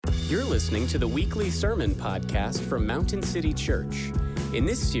You're listening to the weekly sermon podcast from Mountain City Church. In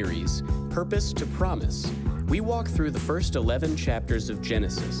this series, Purpose to Promise, we walk through the first 11 chapters of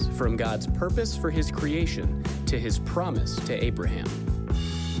Genesis, from God's purpose for his creation to his promise to Abraham.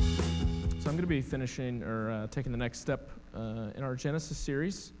 So I'm going to be finishing or taking the next step in our Genesis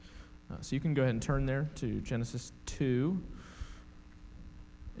series. So you can go ahead and turn there to Genesis 2,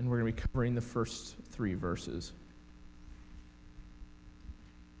 and we're going to be covering the first 3 verses.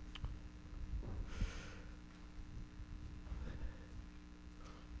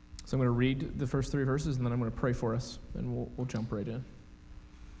 So I'm going to read the first 3 verses, and then I'm going to pray for us, and we'll jump right in.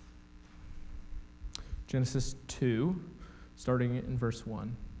 Genesis 2, starting in verse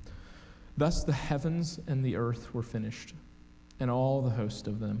 1. Thus the heavens and the earth were finished, and all the host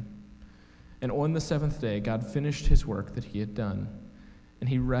of them. And on the 7th day God finished his work that he had done, and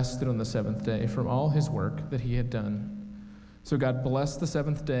he rested on the 7th day from all his work that he had done. So God blessed the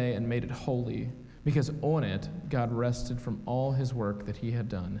 7th day and made it holy, because on it God rested from all his work that he had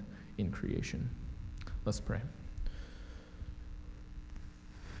done in creation. Let's pray.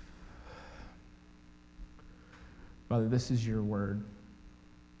 Father, this is your word.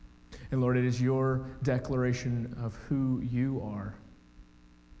 And Lord, it is your declaration of who you are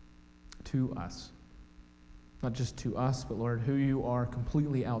to us. Not just to us, but Lord, who you are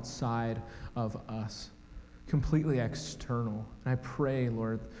completely outside of us, completely external. And I pray,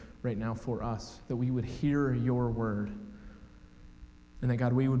 Lord, right now for us, that we would hear your word, and that,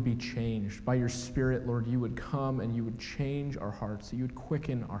 God, we would be changed. By your Spirit, Lord, you would come and you would change our hearts, that you would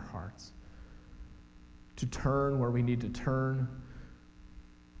quicken our hearts to turn where we need to turn,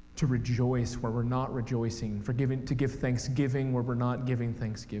 to rejoice where we're not rejoicing, to give thanksgiving where we're not giving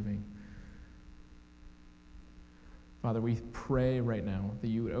thanksgiving. Father, we pray right now that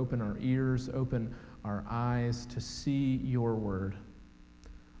you would open our ears, open our eyes to see your word.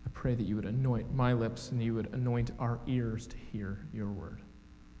 I pray that you would anoint my lips and you would anoint our ears to hear your word.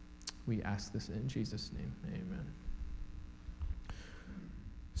 We ask this in Jesus' name. Amen.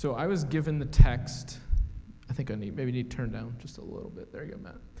 So I was given the text. I think I maybe need to turn down just a little bit. There you go,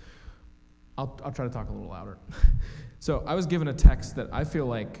 Matt. I'll try to talk a little louder. So I was given a text that I feel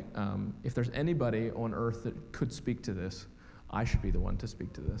like if there's anybody on earth that could speak to this, I should be the one to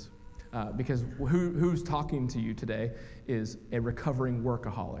speak to this. Because who's talking to you today is a recovering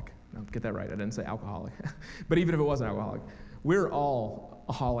workaholic. Now, get that right, I didn't say alcoholic. But even if it wasn't alcoholic, we're all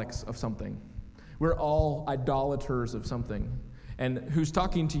aholics of something. We're all idolaters of something. And who's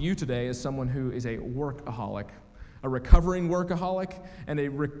talking to you today is someone who is a workaholic, a recovering workaholic,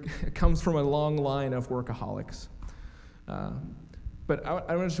 and comes from a long line of workaholics. But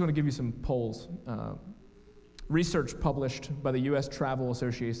I just want to give you some polls. Research published by the U.S. Travel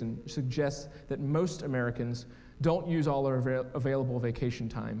Association suggests that most Americans don't use all their available vacation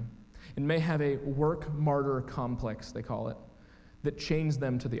time and may have a work martyr complex, they call it, that chains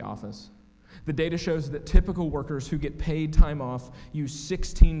them to the office. The data shows that typical workers who get paid time off use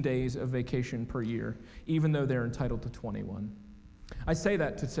 16 days of vacation per year, even though they're entitled to 21. I say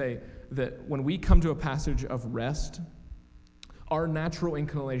that to say that when we come to a passage of rest, our natural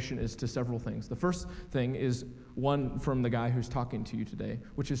inclination is to several things. The first thing is one from the guy who's talking to you today,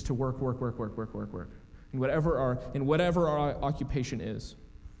 which is to work, in whatever our occupation is.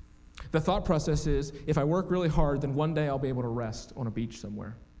 The thought process is, if I work really hard, then one day I'll be able to rest on a beach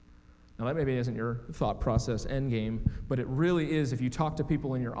somewhere. Now that maybe isn't your thought process end game, but it really is. If you talk to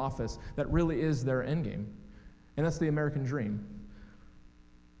people in your office, that really is their end game. And that's the American dream.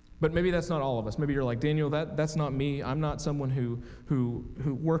 But maybe that's not all of us. Maybe you're like, Daniel, that's not me. I'm not someone who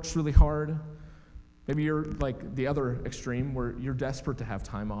works really hard. Maybe you're like the other extreme where you're desperate to have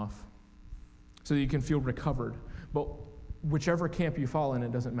time off so that you can feel recovered. But whichever camp you fall in,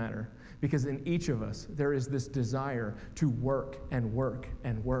 it doesn't matter. Because in each of us, there is this desire to work and work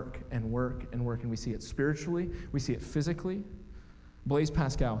and work and work and work. And we see it spiritually. We see it physically. Blaise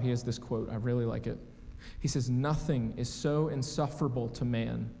Pascal, he has this quote. I really like it. He says, "Nothing is so insufferable to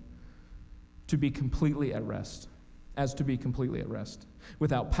man to be completely at rest, as to be completely at rest.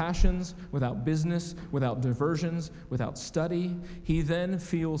 Without passions, without business, without diversions, without study, he then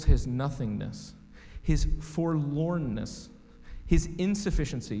feels his nothingness, his forlornness, his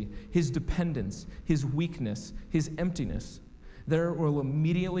insufficiency, his dependence, his weakness, his emptiness. There will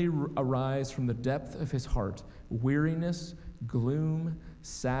immediately arise from the depth of his heart weariness, gloom,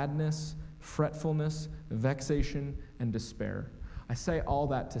 sadness, fretfulness, vexation, and despair." I say all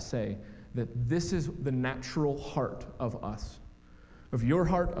that to say that this is the natural heart of us, of your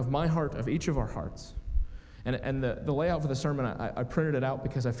heart, of my heart, of each of our hearts. And the layout for the sermon, I printed it out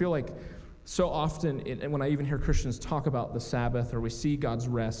because I feel like so often, and when I even hear Christians talk about the Sabbath or we see God's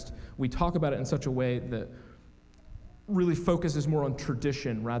rest, we talk about it in such a way that really focuses more on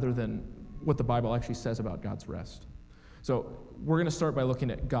tradition rather than what the Bible actually says about God's rest. So we're going to start by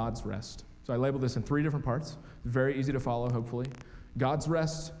looking at God's rest. So I labeled this in 3 different parts. Very easy to follow, hopefully. God's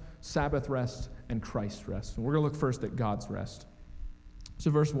rest, Sabbath rest, and Christ's rest. And we're going to look first at God's rest.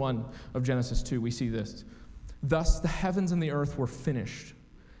 So verse 1 of Genesis 2, we see this. Thus the heavens and the earth were finished,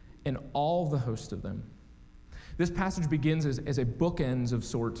 and all the host of them. This passage begins as a bookends of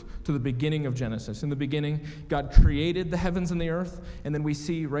sort to the beginning of Genesis. In the beginning, God created the heavens and the earth, and then we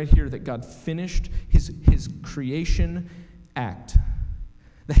see right here that God finished his creation act.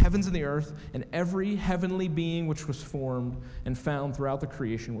 The heavens and the earth and every heavenly being which was formed and found throughout the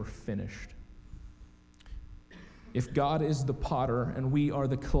creation were finished. If God is the potter and we are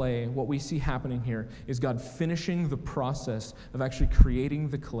the clay, what we see happening here is God finishing the process of actually creating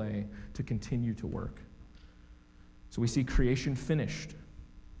the clay to continue to work. So we see creation finished.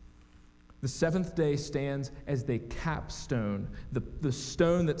 The seventh day stands as the capstone, the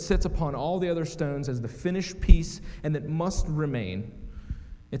stone that sits upon all the other stones as the finished piece and that must remain.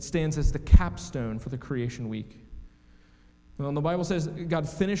 It stands as the capstone for the creation week. When the Bible says God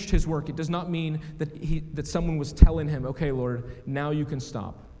finished his work, it does not mean that someone was telling him, okay, Lord, now you can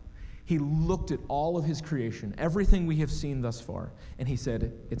stop. He looked at all of his creation, everything we have seen thus far, and he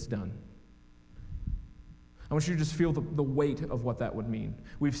said, it's done. I want you to just feel the weight of what that would mean.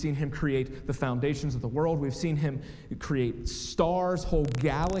 We've seen him create the foundations of the world. We've seen him create stars, whole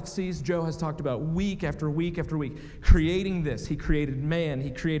galaxies. Joe has talked about week after week after week, creating this. He created man. He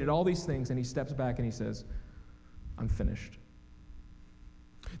created all these things, and he steps back and he says, I'm finished.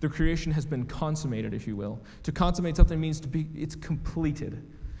 The creation has been consummated, if you will. To consummate something means it's completed.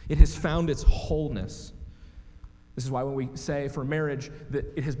 It has found its wholeness. This is why when we say for marriage that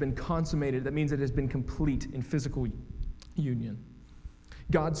it has been consummated, that means it has been complete in physical union.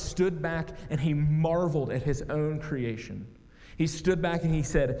 God stood back and he marveled at his own creation. He stood back and he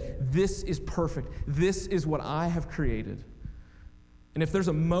said, this is perfect. This is what I have created. And if there's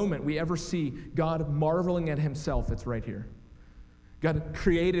a moment we ever see God marveling at himself, it's right here. God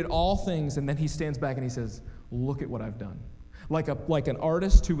created all things, and then he stands back and he says, look at what I've done. Like an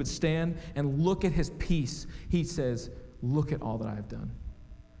artist who would stand and look at his piece, he says, look at all that I've done.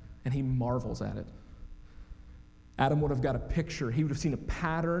 And he marvels at it. Adam would have got a picture. He would have seen a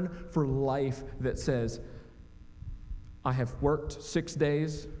pattern for life that says, I have worked 6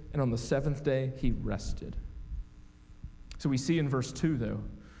 days, and on the 7th day, he rested. So we see in verse 2, though,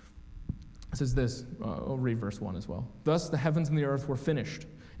 it says this, I'll read verse 1 as well. Thus the heavens and the earth were finished,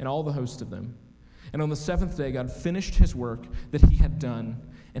 and all the host of them. And on the 7th day, God finished his work that he had done,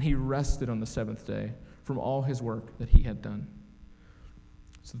 and he rested on the 7th day from all his work that he had done.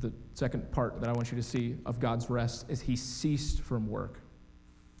 So the second part that I want you to see of God's rest is he ceased from work.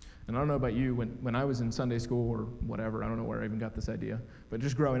 And I don't know about you, when I was in Sunday school or whatever, I don't know where I even got this idea, but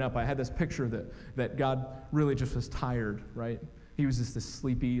just growing up, I had this picture that God really just was tired, right? He was just this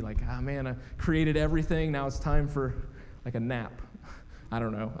sleepy, like, man, I created everything. Now it's time for like a nap. I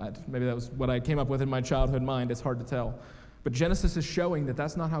don't know. Maybe that was what I came up with in my childhood mind. It's hard to tell. But Genesis is showing that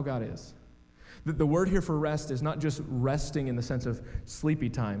that's not how God is. The word here for rest is not just resting in the sense of sleepy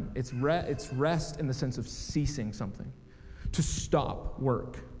time. It's rest in the sense of ceasing something, to stop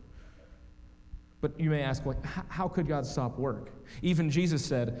work. But you may ask, how could God stop work? Even Jesus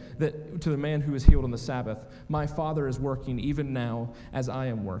said that to the man who was healed on the Sabbath, my Father is working even now as I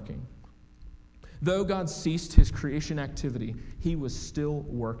am working. Though God ceased his creation activity, he was still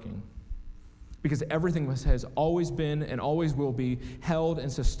working. Because everything has always been and always will be held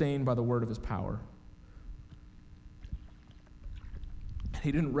and sustained by the word of his power. And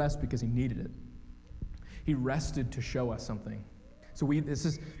he didn't rest because he needed it. He rested to show us something. So this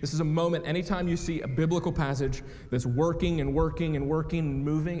is a moment, anytime you see a biblical passage that's working and working and working and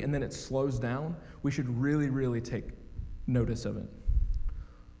moving, and then it slows down, we should really, really take notice of it.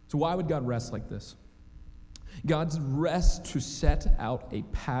 So why would God rest like this? God's rest to set out a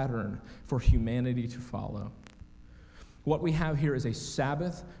pattern for humanity to follow. What we have here is a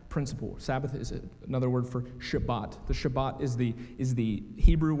Sabbath principle. Sabbath is another word for Shabbat. The Shabbat is the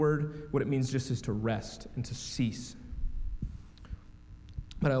Hebrew word. What it means just is to rest and to cease.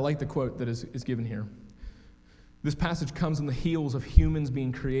 But I like the quote that is given here. This passage comes on the heels of humans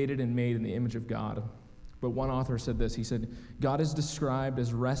being created and made in the image of God. But one author said this. He said, God is described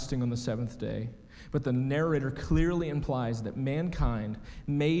as resting on the 7th day, but the narrator clearly implies that mankind,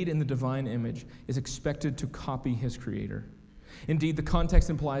 made in the divine image, is expected to copy his creator. Indeed, the context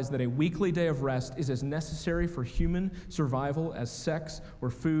implies that a weekly day of rest is as necessary for human survival as sex or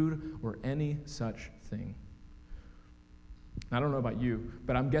food or any such thing. I don't know about you,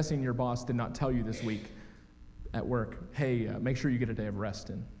 but I'm guessing your boss did not tell you this week at work, hey, make sure you get a day of rest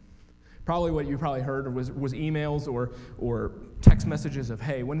in. Probably what you probably heard was emails or text messages of,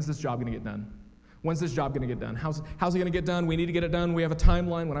 hey, when is this job going to get done? When's this job going to get done? How's it going to get done? We need to get it done. We have a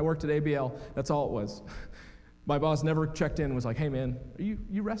timeline. When I worked at ABL, that's all it was. My boss never checked in and was like, hey, man, are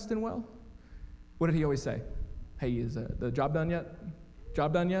you resting well? What did he always say? Hey, is the job done yet?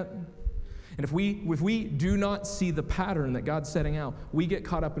 Job done yet? And if we do not see the pattern that God's setting out, we get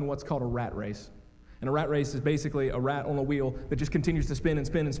caught up in what's called a rat race. And a rat race is basically a rat on a wheel that just continues to spin and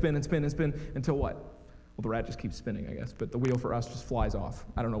spin and spin and spin and spin until what? Well, the rat just keeps spinning, I guess, but the wheel for us just flies off.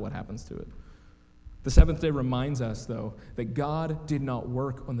 I don't know what happens to it. The seventh day reminds us, though, that God did not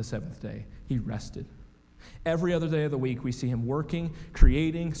work on the seventh day. He rested. Every other day of the week, we see him working,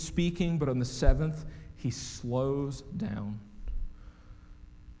 creating, speaking, but on the seventh, he slows down.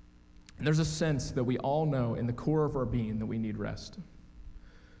 And there's a sense that we all know in the core of our being that we need rest.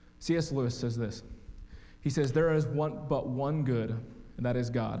 C.S. Lewis says this. He says, there is but one good, and that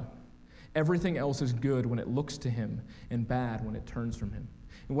is God. Everything else is good when it looks to him, and bad when it turns from him.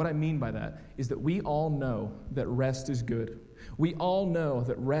 And what I mean by that is that we all know that rest is good. We all know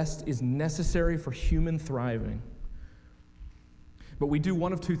that rest is necessary for human thriving. But we do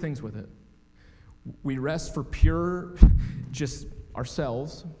one of two things with it. We rest for pure, just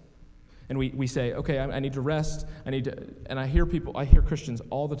ourselves, and we say, okay, I need to rest, and I hear Christians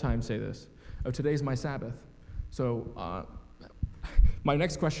all the time say this, oh, today's my Sabbath. So my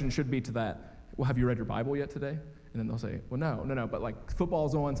next question should be to that, well, have you read your Bible yet today? And then they'll say, well, no, but like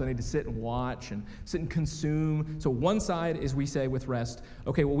football's on, so I need to sit and watch and sit and consume. So one side is we say with rest,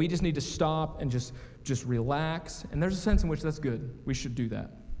 okay, well, we just need to stop and just relax. And there's a sense in which that's good. We should do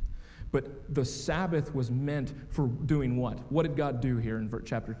that. But the Sabbath was meant for doing what? What did God do here in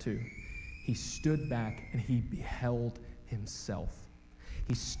chapter 2? He stood back and he beheld himself.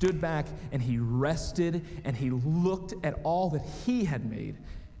 He stood back and he rested and he looked at all that he had made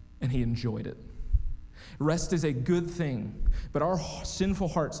and he enjoyed it. Rest is a good thing, but our sinful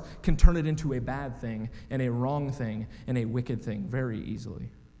hearts can turn it into a bad thing and a wrong thing and a wicked thing very easily.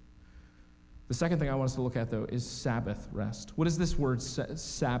 The second thing I want us to look at, though, is Sabbath rest. What does this word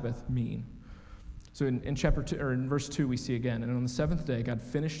Sabbath mean? So in chapter 2, or in verse 2, we see again, and on the seventh day, God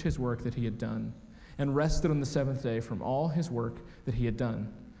finished his work that he had done and rested on the seventh day from all his work that he had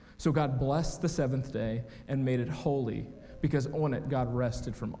done. So God blessed the seventh day and made it holy, because on it God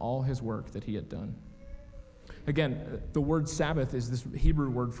rested from all his work that he had done. Again, the word Sabbath is this Hebrew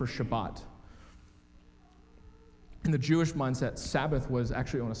word for Shabbat. In the Jewish mindset, Sabbath was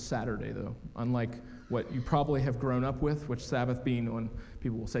actually on a Saturday, though, unlike what you probably have grown up with, which Sabbath being when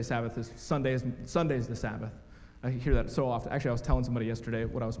people will say Sabbath is Sunday is the Sabbath. I hear that so often. Actually, I was telling somebody yesterday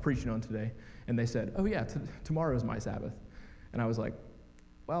what I was preaching on today, and they said, oh yeah, tomorrow is my Sabbath. And I was like,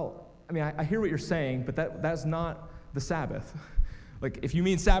 well, I mean, I hear what you're saying, but that's not the Sabbath. Like, if you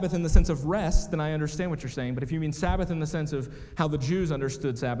mean Sabbath in the sense of rest, then I understand what you're saying. But if you mean Sabbath in the sense of how the Jews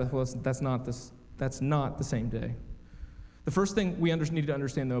understood Sabbath, well, that's not the same day. The first thing we need to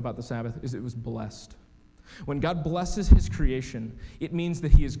understand, though, about the Sabbath is it was blessed. When God blesses his creation, it means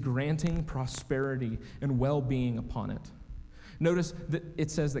that he is granting prosperity and well-being upon it. Notice that it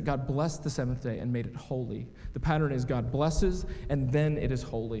says that God blessed the seventh day and made it holy. The pattern is God blesses, and then it is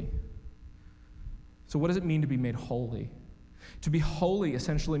holy. So what does it mean to be made holy? To be holy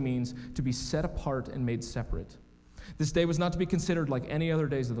essentially means to be set apart and made separate. This day was not to be considered like any other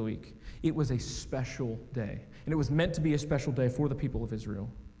days of the week. It was a special day, and it was meant to be a special day for the people of Israel.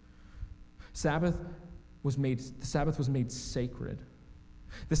 The Sabbath was made sacred.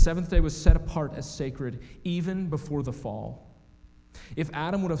 The seventh day was set apart as sacred even before the fall. If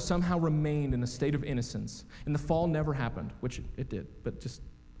Adam would have somehow remained in a state of innocence, and the fall never happened, which it did, but just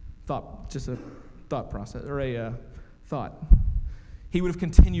a thought process, or a thought, he would have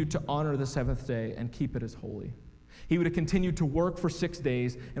continued to honor the seventh day and keep it as holy. He would have continued to work for 6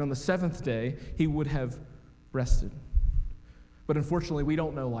 days, and on the seventh day, he would have rested. But unfortunately, we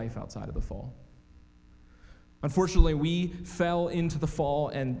don't know life outside of the fall. Unfortunately, we fell into the fall,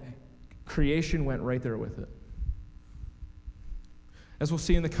 and creation went right there with it. As we'll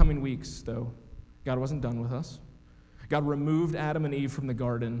see in the coming weeks, though, God wasn't done with us. God removed Adam and Eve from the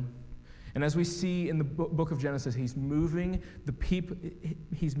garden. And as we see in the book of Genesis, he's moving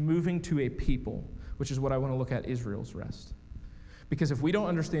to a people, which is what I want to look at, Israel's rest. Because if we don't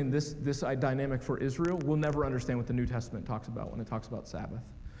understand this dynamic for Israel, we'll never understand what the New Testament talks about when it talks about Sabbath.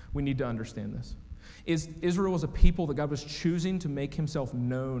 We need to understand this. Israel was a people that God was choosing to make himself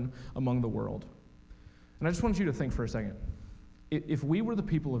known among the world. And I just want you to think for a second. If we were the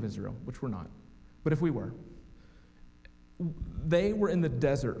people of Israel, which we're not, but if we were, they were in the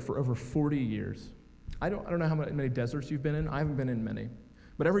desert for over 40 years. I don't know how many deserts you've been in. I haven't been in many.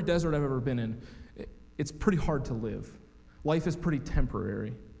 But every desert I've ever been in, it's pretty hard to live. Life is pretty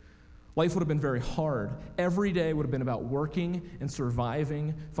temporary. Life would have been very hard. Every day would have been about working and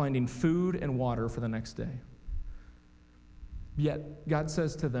surviving, finding food and water for the next day. Yet, God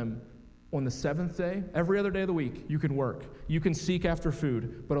says to them, on the seventh day, every other day of the week, you can work. You can seek after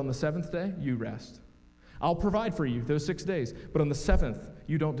food. But on the seventh day, you rest. I'll provide for you those 6 days. But on the seventh,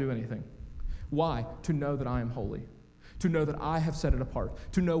 you don't do anything. Why? To know that I am holy. To know that I have set it apart.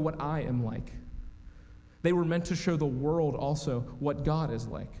 To know what I am like. They were meant to show the world also what God is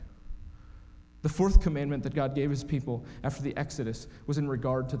like. The fourth commandment that God gave his people after the Exodus was in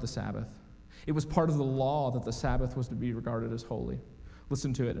regard to the Sabbath. It was part of the law that the Sabbath was to be regarded as holy.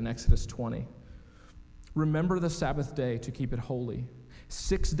 Listen to it in Exodus 20. Remember the Sabbath day to keep it holy.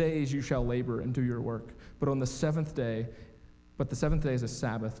 6 days you shall labor and do your work, but the seventh day is a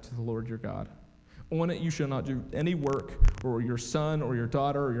Sabbath to the Lord your God. On it you shall not do any work, or your son, or your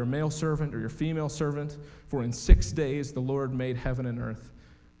daughter, or your male servant, or your female servant, for in 6 days the Lord made heaven and earth,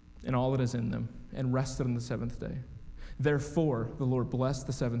 and all that is in them, and rested on the seventh day. Therefore the Lord blessed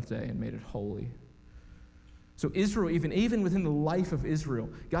the seventh day and made it holy. So Israel, even within the life of Israel,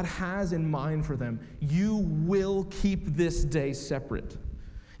 God has in mind for them, you will keep this day separate.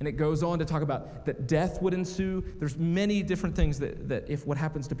 And it goes on to talk about that death would ensue. There's many different things that if what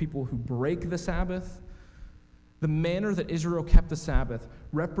happens to people who break the Sabbath, the manner that Israel kept the Sabbath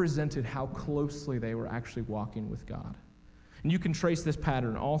represented how closely they were actually walking with God. And you can trace this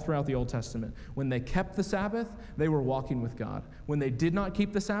pattern all throughout the Old Testament. When they kept the Sabbath, they were walking with God. When they did not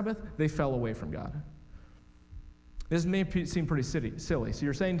keep the Sabbath, they fell away from God. This may seem pretty silly. So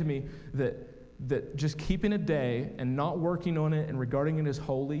you're saying to me that just keeping a day and not working on it and regarding it as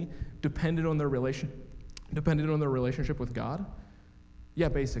holy depended on their relationship with God? Yeah,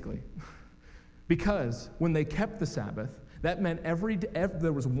 basically. Because when they kept the Sabbath, that meant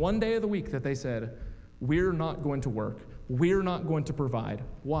there was one day of the week that they said, we're not going to work. We're not going to provide.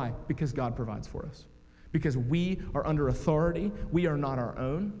 Why? Because God provides for us. Because we are under authority. We are not our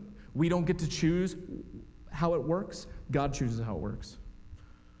own. We don't get to choose how it works. God chooses how it works.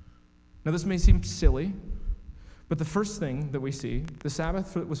 Now, this may seem silly, but the first thing that we see, the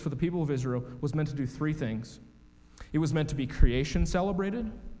Sabbath was for the people of Israel, was meant to do three things. It was meant to be creation celebrated,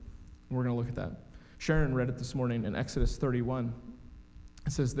 and we're going to look at that. Sharon read it this morning in Exodus 31.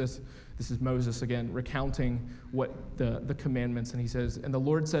 It says this is Moses again, recounting what the commandments, and he says, and the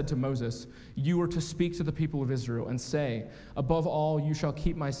Lord said to Moses, you are to speak to the people of Israel and say, above all you shall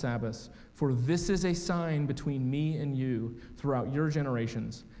keep my Sabbaths, for this is a sign between me and you throughout your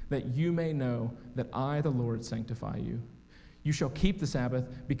generations, that you may know that I, the Lord, sanctify you. You shall keep the Sabbath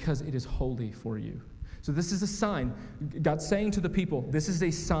because it is holy for you. So this is a sign. God's saying to the people, this is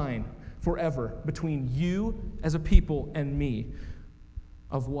a sign forever between you as a people and me.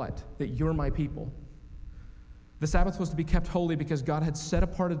 Of what? That you're my people. The Sabbath was to be kept holy because God had set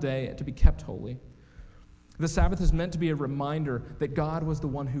apart a day to be kept holy. The Sabbath is meant to be a reminder that God was the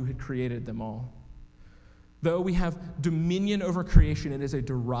one who had created them all. Though we have dominion over creation, it is a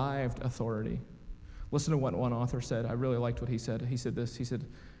derived authority. Listen to what one author said. I really liked what he said. He said this. He said,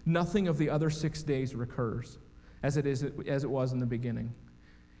 nothing of the other 6 days recurs as it was in the beginning.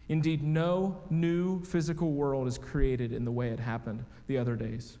 Indeed, no new physical world is created in the way it happened the other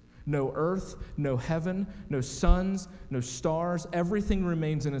days. No earth, no heaven, no suns, no stars. Everything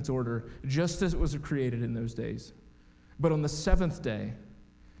remains in its order, just as it was created in those days. But on the seventh day,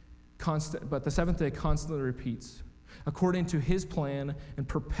 the seventh day constantly repeats, according to his plan, and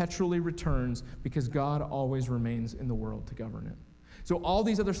perpetually returns, because God always remains in the world to govern it. So all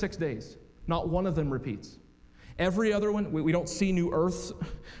these other 6 days, not one of them repeats. Every other one, we don't see new earths,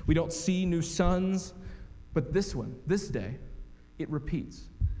 we don't see new suns, but this one, this day, it repeats.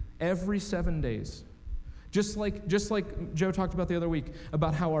 Every 7 days. Just like Joe talked about the other week,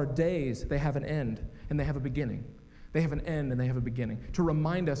 about how our days, they have an end and they have a beginning. They have an end and they have a beginning, to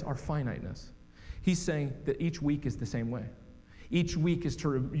remind us our finiteness. He's saying that each week is the same way. Each week is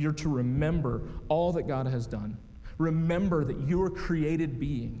you're to remember all that God has done. Remember that you are created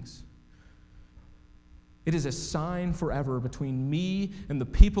beings. It is a sign forever between me and the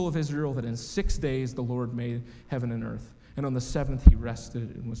people of Israel that in 6 days the Lord made heaven and earth, and on the seventh he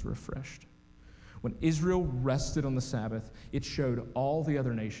rested and was refreshed. When Israel rested on the Sabbath, it showed all the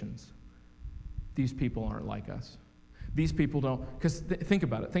other nations, these people aren't like us. These people don't, because think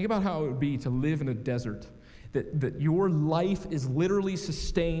about it. Think about how it would be to live in a desert, that your life is literally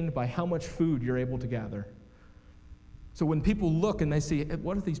sustained by how much food you're able to gather. So when people look and they see,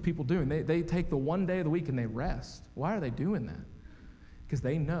 what are these people doing? They take the one day of the week and they rest. Why are they doing that? Because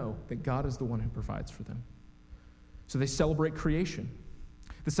they know that God is the one who provides for them. So they celebrate creation.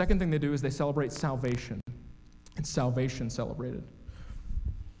 The second thing they do is they celebrate salvation. It's salvation celebrated.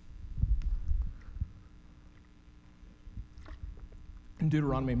 In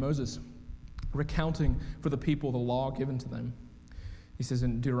Deuteronomy, Moses, recounting for the people the law given to them, he says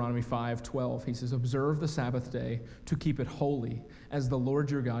in Deuteronomy 5:12, he says, "Observe the Sabbath day to keep it holy, as the Lord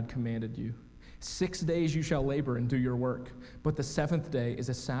your God commanded you. 6 days you shall labor and do your work, but the seventh day is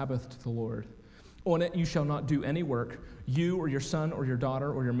a Sabbath to the Lord. On it you shall not do any work, you or your son or your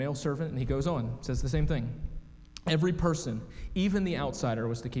daughter or your male servant." And he goes on, says the same thing. Every person, even the outsider,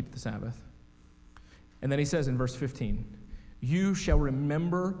 was to keep the Sabbath. And then he says in verse 15, "You shall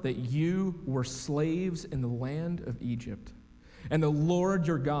remember that you were slaves in the land of Egypt. And the Lord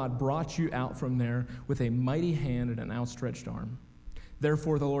your God brought you out from there with a mighty hand and an outstretched arm.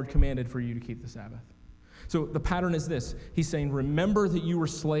 Therefore the Lord commanded for you to keep the Sabbath." So the pattern is this. He's saying, remember that you were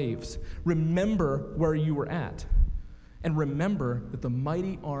slaves. Remember where you were at. And remember that the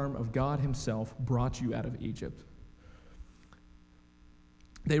mighty arm of God himself brought you out of Egypt.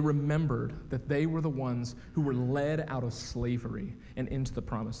 They remembered that they were the ones who were led out of slavery and into the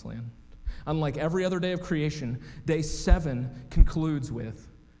promised land. Unlike every other day of creation, day 7 concludes with,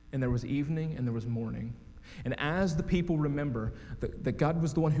 "And there was evening and there was morning." And as the people remember that God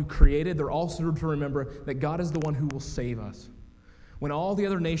was the one who created, they're also to remember that God is the one who will save us. When all the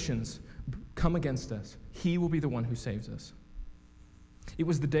other nations come against us, he will be the one who saves us. It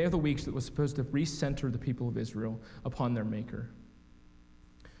was the day of the weeks that was supposed to recenter the people of Israel upon their Maker.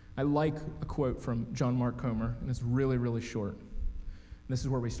 I like a quote from John Mark Comer, and it's really, really short. And this is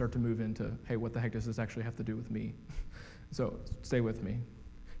where we start to move into, hey, what the heck does this actually have to do with me? So stay with me.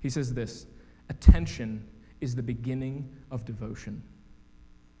 He says this: "Attention is the beginning of devotion."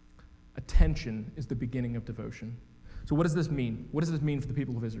 Attention is the beginning of devotion. So what does this mean? What does this mean for the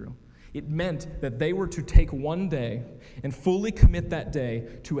people of Israel? It meant that they were to take one day and fully commit that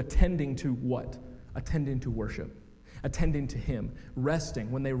day to attending to what? Attending to worship. Attending to him.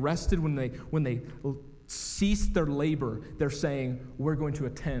 Resting. When they rested, when they ceased their labor, they're saying, we're going to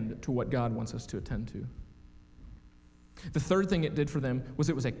attend to what God wants us to attend to. The third thing it did for them was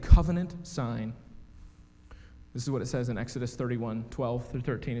it was a covenant sign. This is what it says in Exodus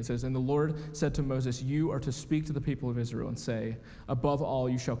 31:12-13. It says, "And the Lord said to Moses, you are to speak to the people of Israel and say, above all,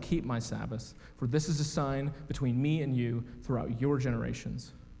 you shall keep my Sabbaths, for this is a sign between me and you throughout your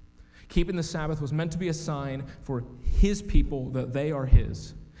generations." Keeping the Sabbath was meant to be a sign for his people that they are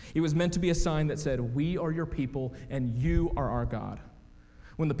his. It was meant to be a sign that said, we are your people and you are our God.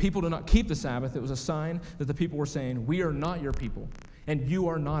 When the people did not keep the Sabbath, it was a sign that the people were saying, we are not your people and you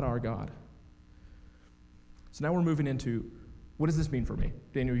are not our God. So now we're moving into, what does this mean for me?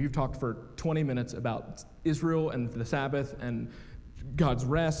 Daniel, you've talked for 20 minutes about Israel and the Sabbath and God's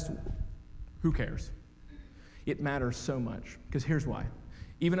rest. Who cares? It matters so much, because here's why.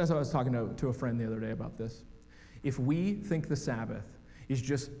 Even as I was talking to a friend the other day about this, if we think the Sabbath is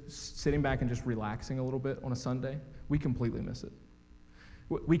just sitting back and just relaxing a little bit on a Sunday, we completely miss it.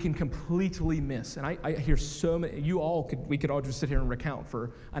 We can completely miss, and I hear so many, we could all just sit here and recount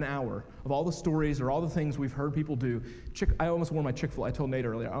for an hour of all the stories or all the things we've heard people do. I almost wore my Chick-fil-A, I told Nate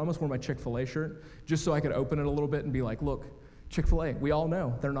earlier, I almost wore my Chick-fil-A shirt just so I could open it a little bit and be like, look, Chick-fil-A, we all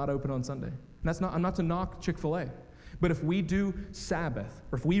know they're not open on Sunday. And I'm not to knock Chick-fil-A, but if we do Sabbath,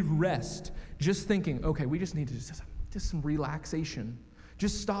 or if we rest, just thinking, okay, we just need to just some relaxation.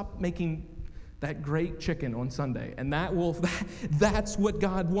 Just stop making that great chicken on Sunday, and that's what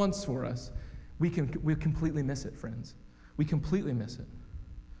God wants for us. We completely miss it, friends. We completely miss it.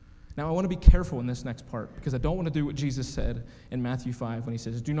 Now, I want to be careful in this next part, because I don't want to do what Jesus said in Matthew 5 when he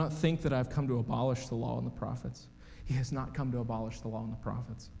says, "Do not think that I've come to abolish the law and the prophets." He has not come to abolish the law and the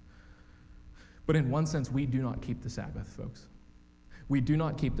prophets. But in one sense, we do not keep the Sabbath, folks. We do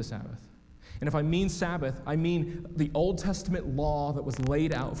not keep the Sabbath. And if I mean Sabbath, I mean the Old Testament law that was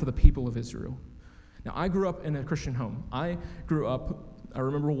laid out for the people of Israel. Now, I grew up in a Christian home. I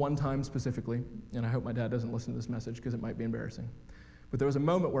remember one time specifically, and I hope my dad doesn't listen to this message because it might be embarrassing, but there was a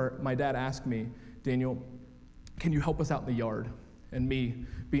moment where my dad asked me, "Daniel, can you help us out in the yard?" And me,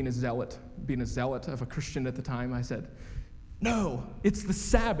 being a zealot of a Christian at the time, I said, "No, it's the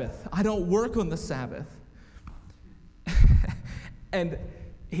Sabbath. I don't work on the Sabbath." And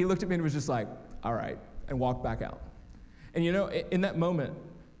he looked at me and was just like, "All right," and walked back out. And in that moment,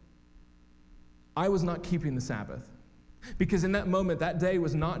 I was not keeping the Sabbath. Because in that moment, that day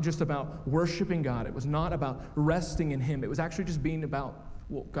was not just about worshiping God. It was not about resting in Him. It was actually just being about,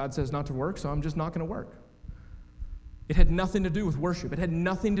 well, God says not to work, so I'm just not going to work. It had nothing to do with worship. It had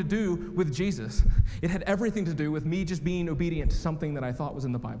nothing to do with Jesus. It had everything to do with me just being obedient to something that I thought was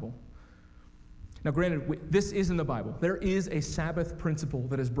in the Bible. Now, granted, this is in the Bible. There is a Sabbath principle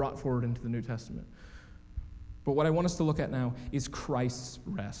that is brought forward into the New Testament. But what I want us to look at now is Christ's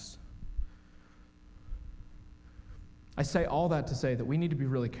rest. I say all that to say that we need to be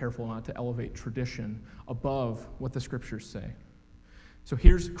really careful not to elevate tradition above what the Scriptures say. So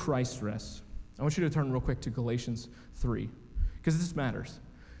here's Christ's rest. I want you to turn real quick to Galatians 3, because this matters.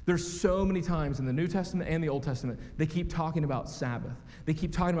 There's so many times in the New Testament and the Old Testament, they keep talking about Sabbath. They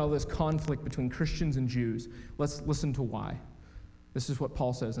keep talking about this conflict between Christians and Jews. Let's listen to why. This is what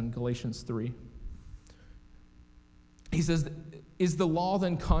Paul says in Galatians 3. He says, "Is the law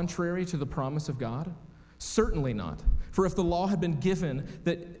then contrary to the promise of God? Certainly not. For if the law had been given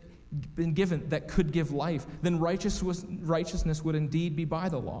that could give life, then righteousness would indeed be by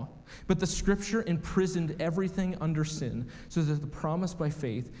the law. But the Scripture imprisoned everything under sin, so that the promise by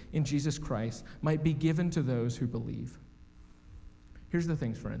faith in Jesus Christ might be given to those who believe." Here's the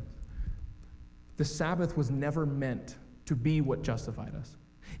thing, friend. The Sabbath was never meant to be what justified us.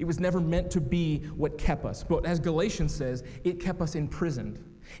 It was never meant to be what kept us. But as Galatians says, it kept us imprisoned.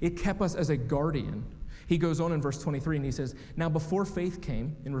 It kept us as a guardian. He goes on in verse 23 and he says, "Now before faith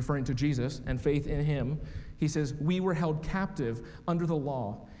came," in referring to Jesus and faith in Him, he says, "we were held captive under the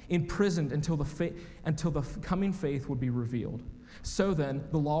law, imprisoned until the coming faith would be revealed. So then,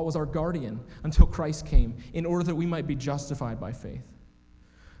 the law was our guardian until Christ came, in order that we might be justified by faith."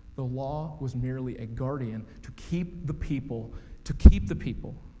 The law was merely a guardian to keep the people, to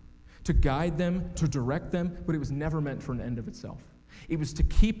guide them, to direct them, but it was never meant for an end of itself. It was to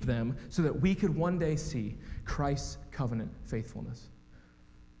keep them so that we could one day see Christ's covenant faithfulness.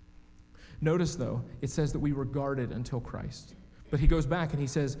 Notice, though, it says that we were guarded until Christ. But he goes back and he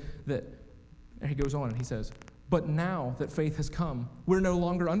says that, and he goes on and he says, "But now that faith has come, we're no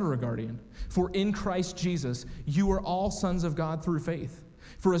longer under a guardian. For in Christ Jesus, you are all sons of God through faith.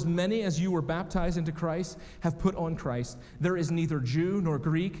 For as many as you were baptized into Christ have put on Christ. There is neither Jew nor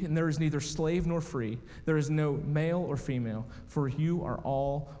Greek, and there is neither slave nor free. There is no male or female, for you are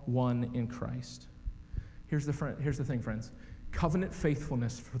all one in Christ." Here's the thing, friends. Covenant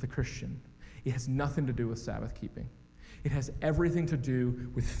faithfulness for the Christian, it has nothing to do with Sabbath keeping. It has everything to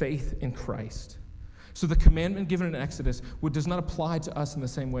do with faith in Christ. So the commandment given in Exodus does not apply to us in the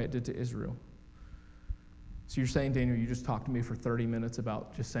same way it did to Israel. So you're saying, Daniel, you just talked to me for 30 minutes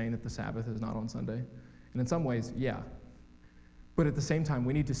about just saying that the Sabbath is not on Sunday? And in some ways, yeah. But at the same time,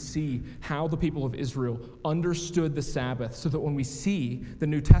 we need to see how the people of Israel understood the Sabbath so that when we see the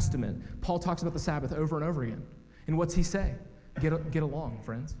New Testament, Paul talks about the Sabbath over and over again. And what's he say? Get along,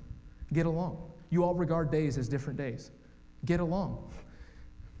 friends. Get along. You all regard days as different days. Get along.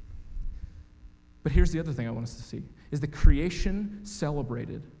 But here's the other thing I want us to see, is the creation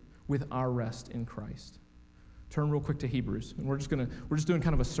celebrated with our rest in Christ. Turn real quick to Hebrews, and we're just doing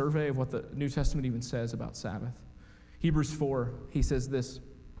kind of a survey of what the New Testament even says about Sabbath. Hebrews 4, he says this,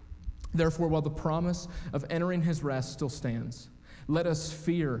 "Therefore, while the promise of entering His rest still stands, let us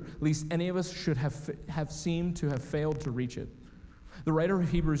fear, lest any of us should have seemed to have failed to reach it." The writer of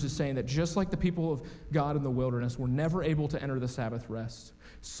Hebrews is saying that just like the people of God in the wilderness were never able to enter the Sabbath rest,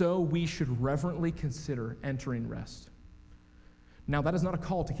 so we should reverently consider entering rest. Now, that is not a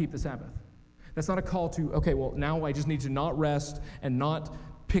call to keep the Sabbath. That's not a call to, okay, well, now I just need to not rest and not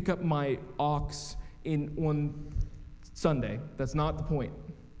pick up my ox on Sunday. That's not the point.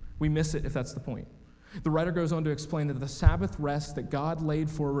 We miss it if that's the point. The writer goes on to explain that the Sabbath rest that God laid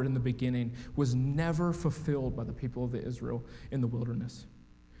forward in the beginning was never fulfilled by the people of Israel in the wilderness.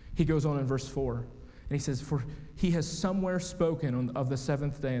 He goes on in verse 4, and he says, "For He has somewhere spoken of the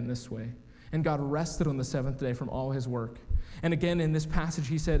seventh day in this way, and God rested on the seventh day from all His work. And again in this passage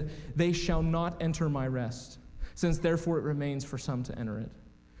he said, 'They shall not enter my rest, since therefore it remains for some to enter it.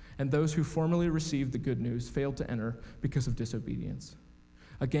 And those who formerly received the good news failed to enter because of disobedience.'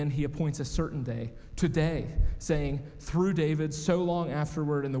 Again, he appoints a certain day, today, saying, through David, so long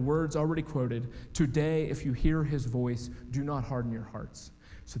afterward, in the words already quoted, 'Today, if you hear His voice, do not harden your hearts.'"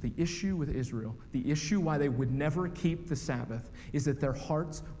 So the issue with Israel, the issue why they would never keep the Sabbath, is that their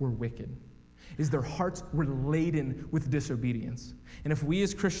hearts were wicked, is their hearts were laden with disobedience. And if we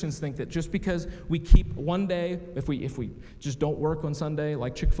as Christians think that just because we keep one day, if we just don't work on Sunday,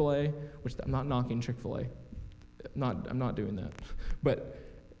 like Chick-fil-A, which I'm not knocking Chick-fil-A, I'm not doing that, but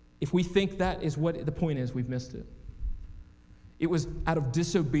if we think that is what the point is, we've missed it. It was out of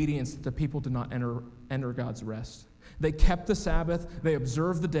disobedience that the people did not enter God's rest. They kept the Sabbath, they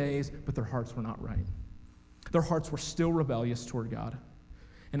observed the days, but their hearts were not right. Their hearts were still rebellious toward God.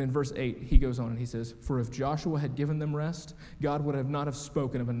 And in verse 8, he goes on and he says, "For if Joshua had given them rest, God would have not have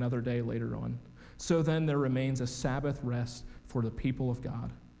spoken of another day later on. So then there remains a Sabbath rest for the people of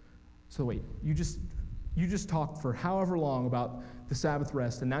God." So wait, you just talked for however long about the Sabbath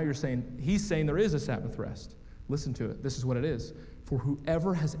rest, and now he's saying there is a Sabbath rest. Listen to it. This is what it is. "For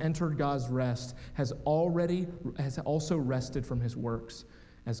whoever has entered God's rest has also rested from his works,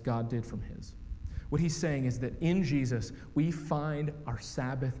 as God did from his." What he's saying is that in Jesus, we find our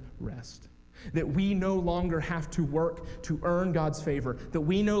Sabbath rest. That we no longer have to work to earn God's favor. That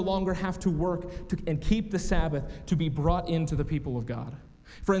we no longer have to work and keep the Sabbath to be brought into the people of God.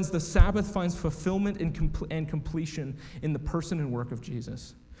 Friends, the Sabbath finds fulfillment and completion in the person and work of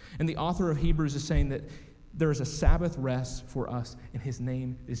Jesus. And the author of Hebrews is saying that there is a Sabbath rest for us, and his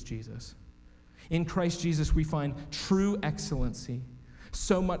name is Jesus. In Christ Jesus, we find true excellency,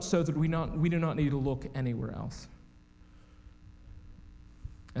 so much so that we do not need to look anywhere else.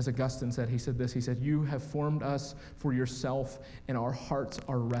 As Augustine said, he said, "You have formed us for yourself, and our hearts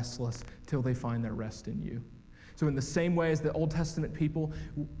are restless till they find their rest in you." So in the same way as the Old Testament people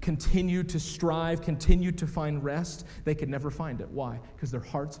continued to strive, continued to find rest, they could never find it. Why? Because their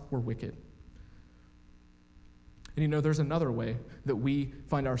hearts were wicked. And there's another way that we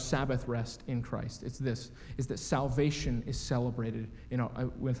find our Sabbath rest in Christ. It's this, is that salvation is celebrated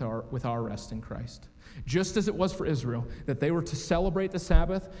with our rest in Christ. Just as it was for Israel, that they were to celebrate the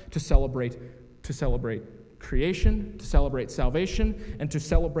Sabbath, to celebrate creation, to celebrate salvation, and to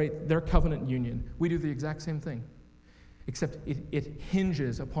celebrate their covenant union. We do the exact same thing, except it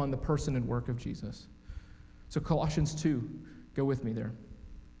hinges upon the person and work of Jesus. So Colossians 2, go with me there.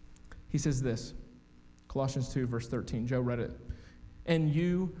 He says this, Colossians 2, verse 13. Joe read it. "And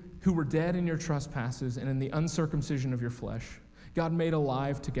you who were dead in your trespasses and in the uncircumcision of your flesh, God made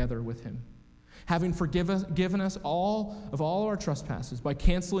alive together with him, having given us all our trespasses by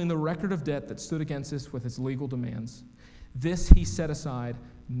canceling the record of debt that stood against us with its legal demands. This he set aside,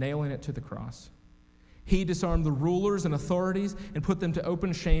 nailing it to the cross. He disarmed the rulers and authorities and put them to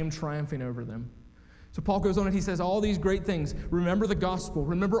open shame, triumphing over them." So Paul goes on and he says all these great things. Remember the gospel.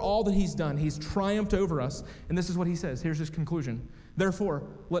 Remember all that he's done. He's triumphed over us. And this is what he says. Here's his conclusion. "Therefore,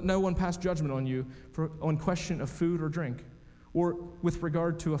 let no one pass judgment on you on question of food or drink, or with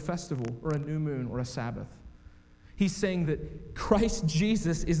regard to a festival or a new moon or a Sabbath." He's saying that Christ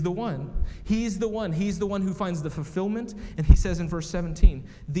Jesus is the one. He's the one. He's the one who finds the fulfillment. And he says in verse 17,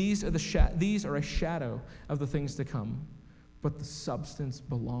 these are a shadow of the things to come, but the substance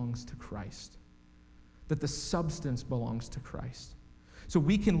belongs to Christ. That the substance belongs to Christ. So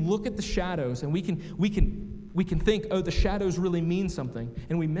we can look at the shadows and we can think, oh, the shadows really mean something,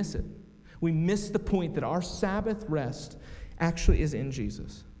 and we miss it. We miss the point that our Sabbath rest actually is in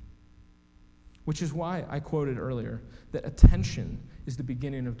Jesus. Which is why I quoted earlier that attention is the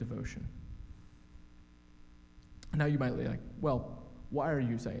beginning of devotion. Now you might be like, well, why are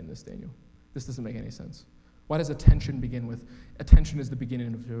you saying this, Daniel? This doesn't make any sense. Why does attention begin with, attention is the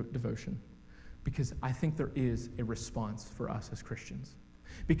beginning of devotion? Because I think there is a response for us as Christians.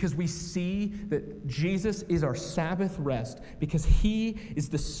 Because we see that Jesus is our Sabbath rest. Because he is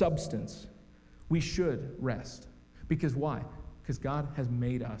the substance. We should rest. Because why? Because God has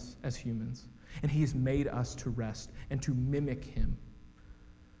made us as humans. And he has made us to rest and to mimic him.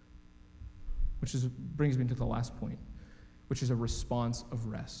 Which brings me to the last point, which is a response of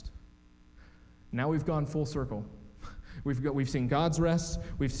rest. Now we've gone full circle. We've seen God's rest,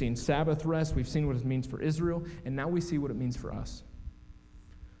 we've seen Sabbath rest, we've seen what it means for Israel, and now we see what it means for us.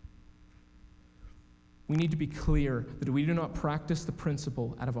 We need to be clear that we do not practice the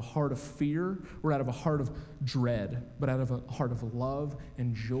principle out of a heart of fear or out of a heart of dread, but out of a heart of love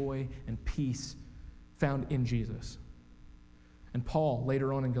and joy and peace found in Jesus. And Paul,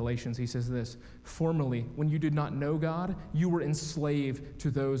 later on in Galatians, he says this, "Formerly, when you did not know God, you were enslaved to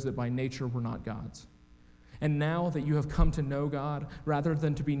those that by nature were not God's. And now that you have come to know God, rather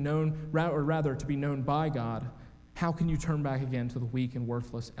to be known by God, how can you turn back again to the weak and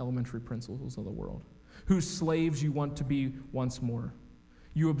worthless elementary principles of the world, whose slaves you want to be once more?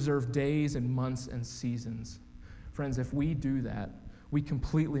 You observe days and months and seasons." Friends, if we do that, we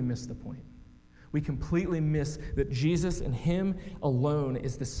completely miss the point. We completely miss that Jesus and him alone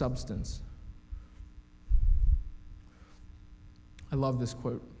is the substance. I love this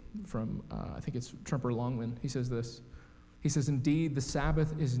quote from, I think it's Tremper Longman. He says this. He says, "Indeed, the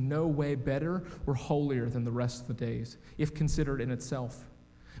Sabbath is no way better or holier than the rest of the days, if considered in itself.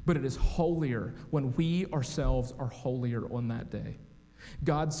 But it is holier when we ourselves are holier on that day.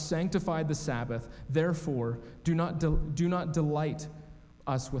 God sanctified the Sabbath. Therefore, do not delight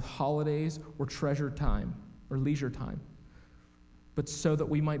us with holidays or treasure time or leisure time, but so that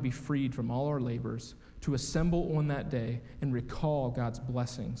we might be freed from all our labors, to assemble on that day and recall God's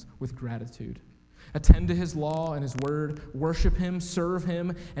blessings with gratitude. Attend to his law and his word, worship him, serve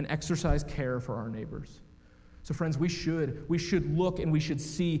him, and exercise care for our neighbors. So friends, we should look and we should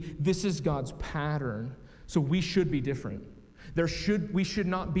see this is God's pattern, so we should be different. We should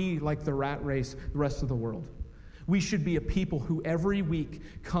not be like the rat race, the rest of the world. We should be a people who every week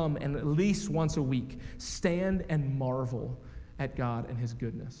come and at least once a week stand and marvel at God and his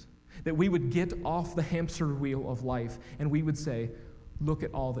goodness. That we would get off the hamster wheel of life and we would say, look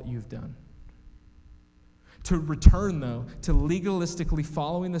at all that you've done. To return, though, to legalistically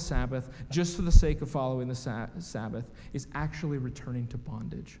following the Sabbath just for the sake of following the Sabbath is actually returning to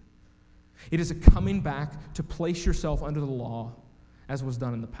bondage. It is a coming back to place yourself under the law as was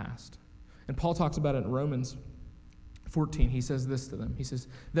done in the past. And Paul talks about it in Romans 14. He says this to them. He says,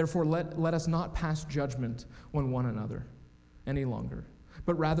 therefore let us not pass judgment on one another any longer,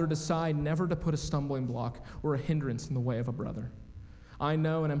 but rather decide never to put a stumbling block or a hindrance in the way of a brother. I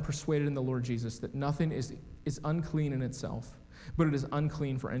know and am persuaded in the Lord Jesus that nothing is unclean in itself, but it is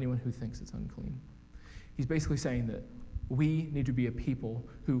unclean for anyone who thinks it's unclean. He's basically saying that we need to be a people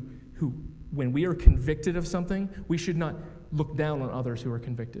who, when we are convicted of something, we should not look down on others who are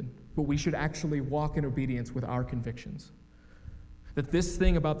convicted, but we should actually walk in obedience with our convictions. That this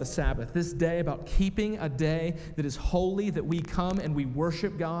thing about the Sabbath, this day about keeping a day that is holy, that we come and we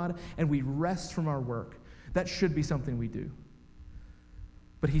worship God and we rest from our work, that should be something we do.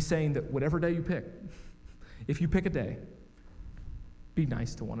 But he's saying that whatever day you pick, if you pick a day, be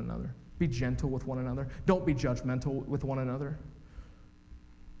nice to one another. Be gentle with one another. Don't be judgmental with one another.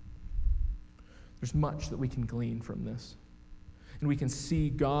 There's much that we can glean from this. And we can see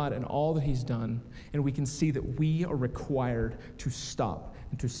God and all that he's done, and we can see that we are required to stop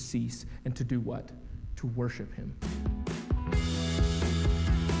and to cease and to do what? To worship him.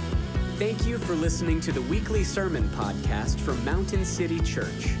 Thank you for listening to the weekly sermon podcast from Mountain City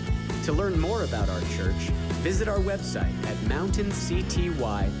Church. To learn more about our church, visit our website at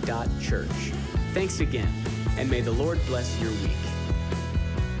mountaincty.church. Thanks again, and may the Lord bless your week.